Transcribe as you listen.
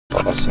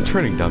I'm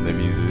turning down the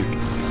music.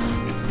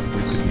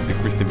 Where's the music?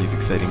 Where's the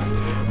music settings?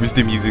 Where's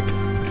the music?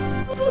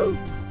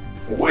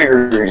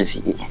 Where is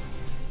he?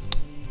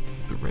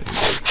 The red.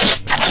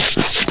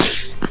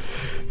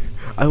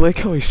 I like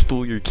how I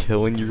stole your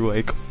kill and you're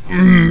like,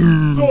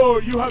 So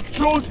you have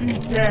chosen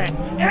death.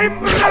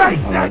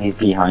 Embrace Oh, it. he's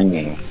behind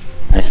me.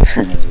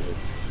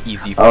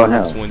 easy. Oh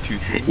no. 1, 2,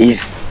 3.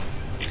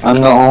 I'm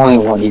the only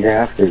one he's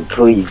after.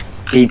 Please,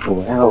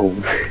 people, help.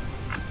 Oh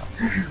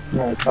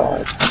my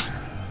god.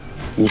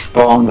 He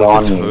spawned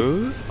on The me.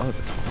 toes? Oh,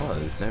 the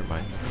toes. Never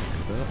mind.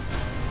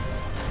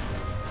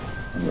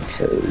 The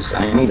toes.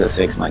 I need to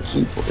fix my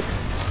keyboard.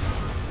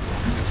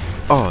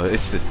 Oh,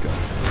 it's this guy.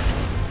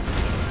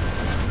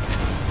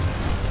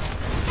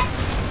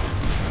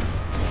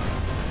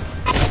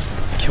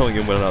 Killing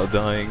him without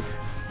dying.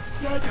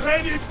 Get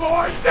ready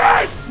for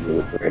this.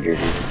 The predator.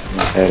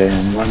 Head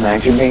in one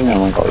action being I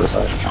like all the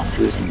such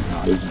counters and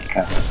not even a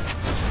cat.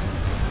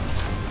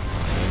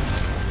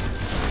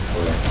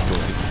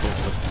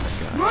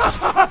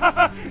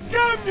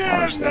 Come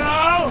here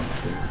now.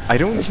 I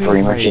don't It's know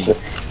pretty much just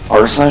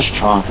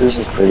r/chonkers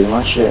is pretty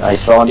much it. I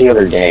saw the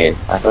other day.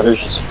 I thought it was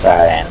just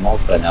fat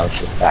animals, but now it's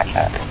just fat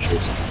cat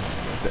pictures.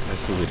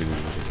 That's literally what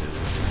it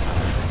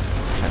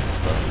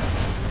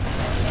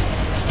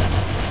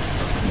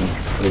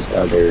is. There's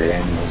other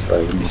animals,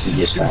 but you can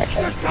just fat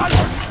cats. Cats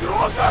are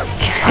stronger.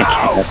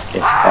 Cats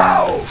get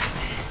fat.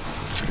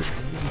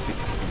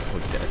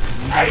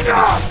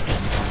 Enough.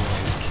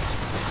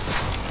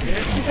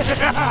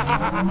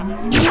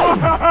 Imagine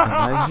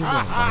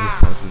a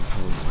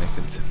 5,000-pound wife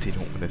and if they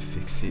don't want to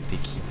fix it, they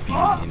keep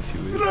feeding into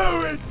it.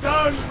 Throw it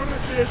down for a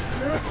bit.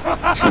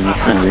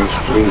 And reach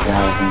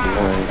 3,000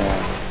 before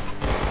that.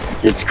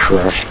 Gets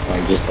crushed by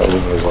just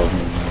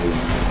overwhelming.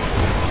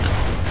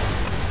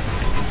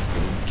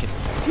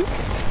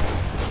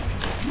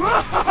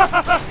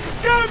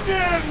 Come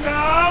here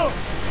now.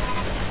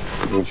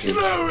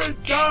 Throw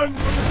it down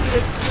for a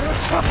bit.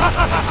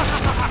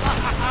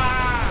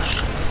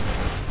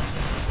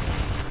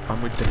 I'm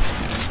with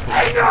Destiny.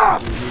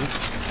 Enough!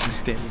 This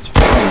damage.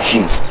 Oh,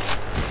 jeez.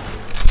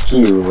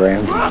 He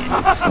rams me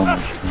into so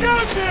much Come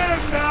pain. here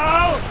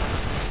now.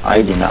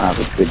 I do not have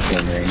a good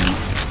gun right now.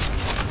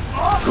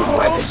 Good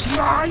weapons. I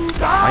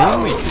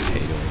only did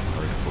Halo in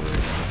hardcore.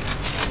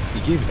 He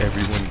gave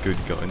everyone good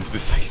guns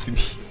besides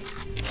me.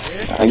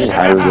 I just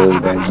had a really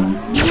bad gun.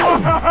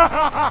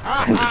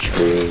 And the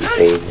tree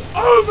saved it.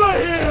 Over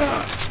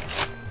here.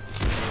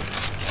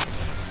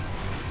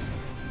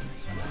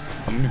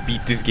 I'm gonna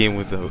beat this game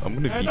without. I'm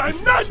gonna beat And this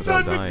I'm match not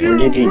without done with dying. Where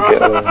did he go?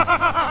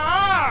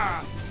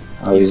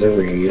 Oh, he's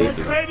over Get here.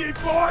 ready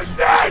for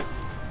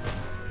this.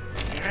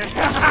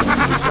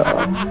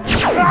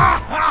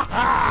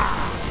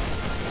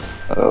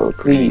 Oh,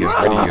 please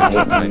don't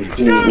hit me, Come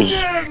please.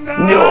 here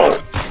now.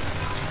 No!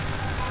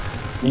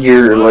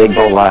 You're like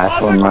the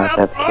last one left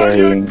that's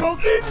carrying.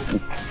 There's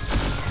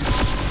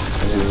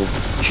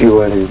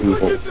 2 other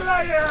people. Look at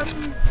I am.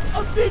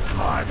 A bit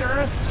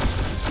harder.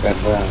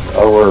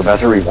 Oh, we're about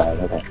to revive,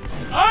 okay.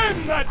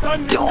 I'm not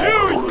done with Don't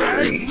you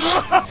worry.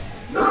 yet.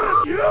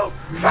 You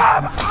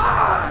come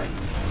on.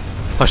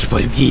 Hush,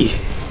 baby.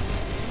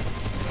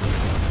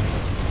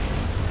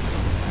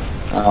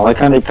 I like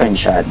how they put in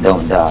chat,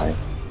 don't die.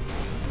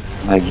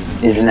 Like,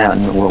 isn't that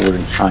what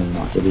we're trying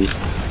not to do in the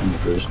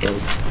first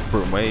place?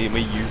 Bro, my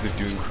years of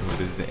doing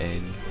quotas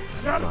and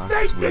Now last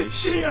take this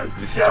wish. here.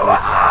 This is You what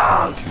it's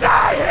all come to.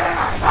 die here.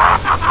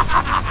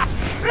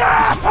 I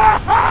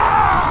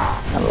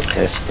have a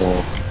pistol.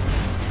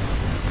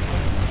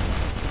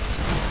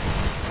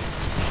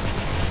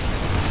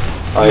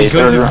 Oh, My he's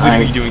guns started are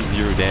literally I doing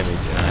 0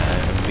 damage, and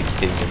I'm like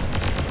hitting him.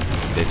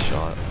 Dead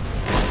shot.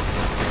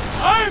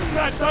 I'm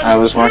not done I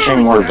was with watching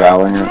you more yet.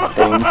 Valorant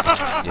things.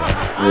 Yeah.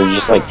 They're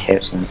just like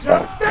tips and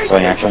stuff, so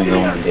I actually know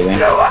what I'm doing.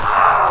 You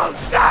all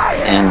die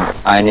here. And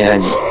I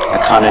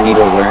kind of need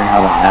to learn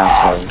how to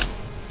map, so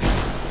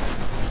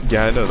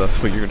Yeah, I know, that's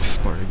what you're gonna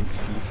spar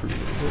against me for a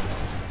little bit.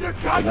 You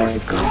guys are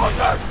Like,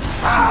 stronger.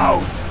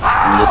 Ow. I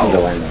just need to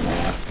learn the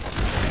map.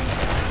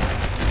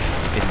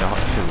 And not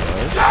to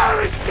rush.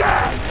 You're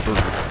dead.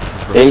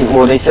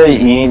 They say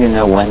you need to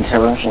know when to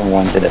rush and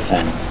when to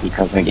defend,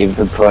 because like if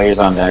the players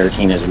on their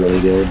team is really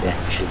good, then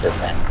you should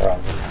defend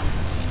probably.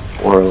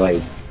 Or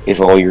like if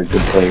all your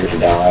good players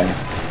die,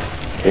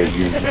 then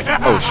you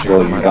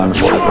sure, you're done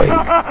for the way.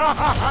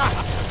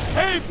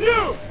 Hey,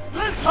 you.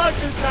 Let's hunt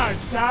this out,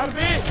 shall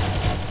we?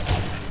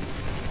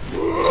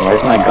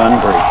 Where's my gun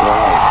break?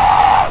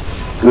 Wow.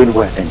 Good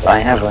weapons.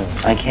 I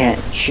can't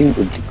shoot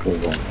with the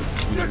good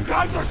weapons. Your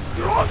guns are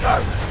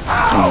stronger.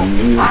 Oh,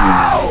 you.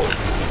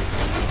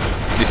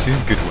 This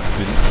is good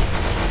weapon.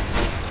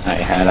 I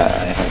had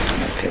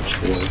my pitch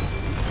for it.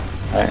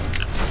 Alright.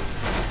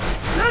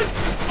 Get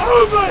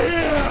over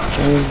here.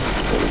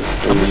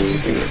 I'm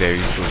using very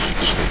social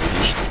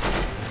stability.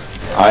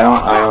 I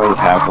always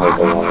have like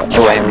a lot.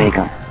 Oh, I make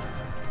them.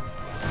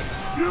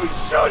 You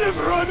should have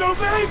run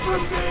away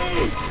from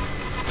me.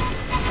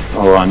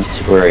 Oh, I'm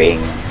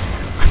spraying.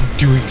 I'm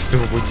doing so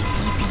much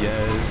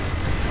DPS.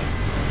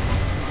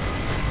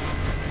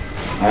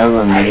 I have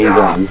a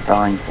minigun, he's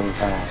dying so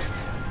fast.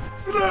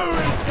 Slow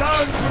it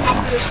down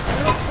with it.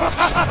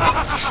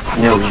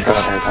 No, he's got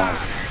that guy.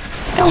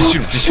 Just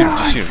shoot him, just shoot him,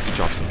 just shoot him. He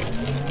drops him.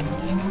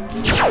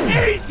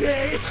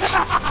 Easy.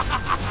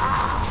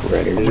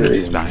 Predator I'm gonna is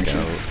just back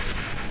out.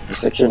 He's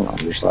such an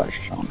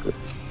under/chunker.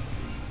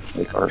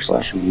 Like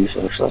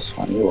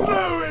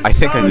r/u/20. I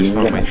think I just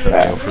Slow found my it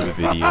thumbnail down. for the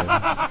video.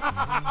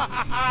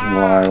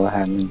 Why? What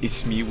happened?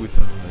 It's me with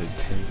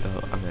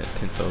 10,000. I'm at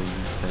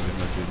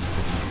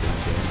 10,777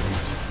 damage.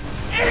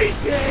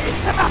 Easy.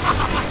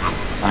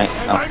 I'm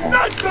Okay.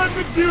 not done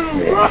with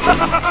you.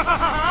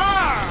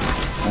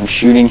 I'm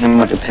shooting him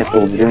with a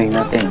pistol, it's doing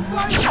nothing.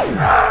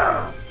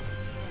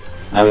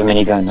 I have a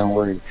minigun, don't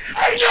worry.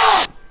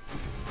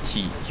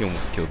 He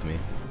almost killed me.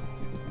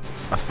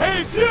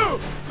 Hey, you!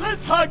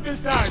 Let's hug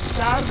this out,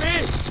 shall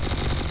we?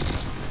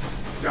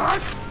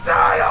 Just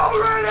die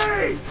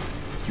already!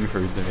 You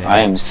heard the man. I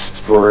am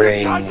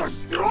spraying. Guns are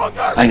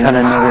stronger. I got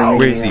another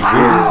Where is he?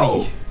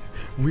 minigun.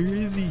 Where is he? Where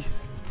is he?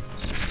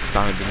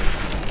 Found him.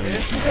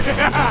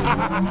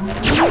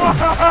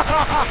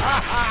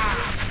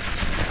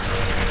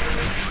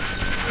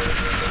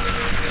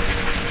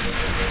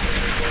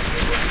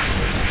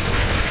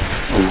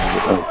 He's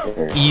up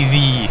there.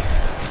 Easy.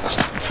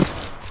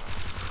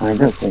 I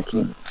got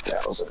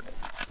 15,000.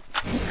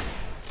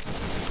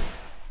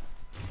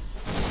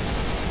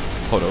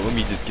 Hold on, let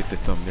me just get the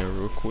thumbnail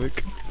real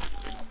quick.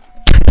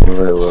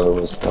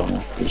 We're still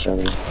next to each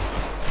other.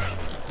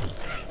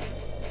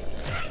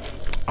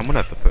 I'm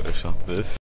gonna have to Photoshop this.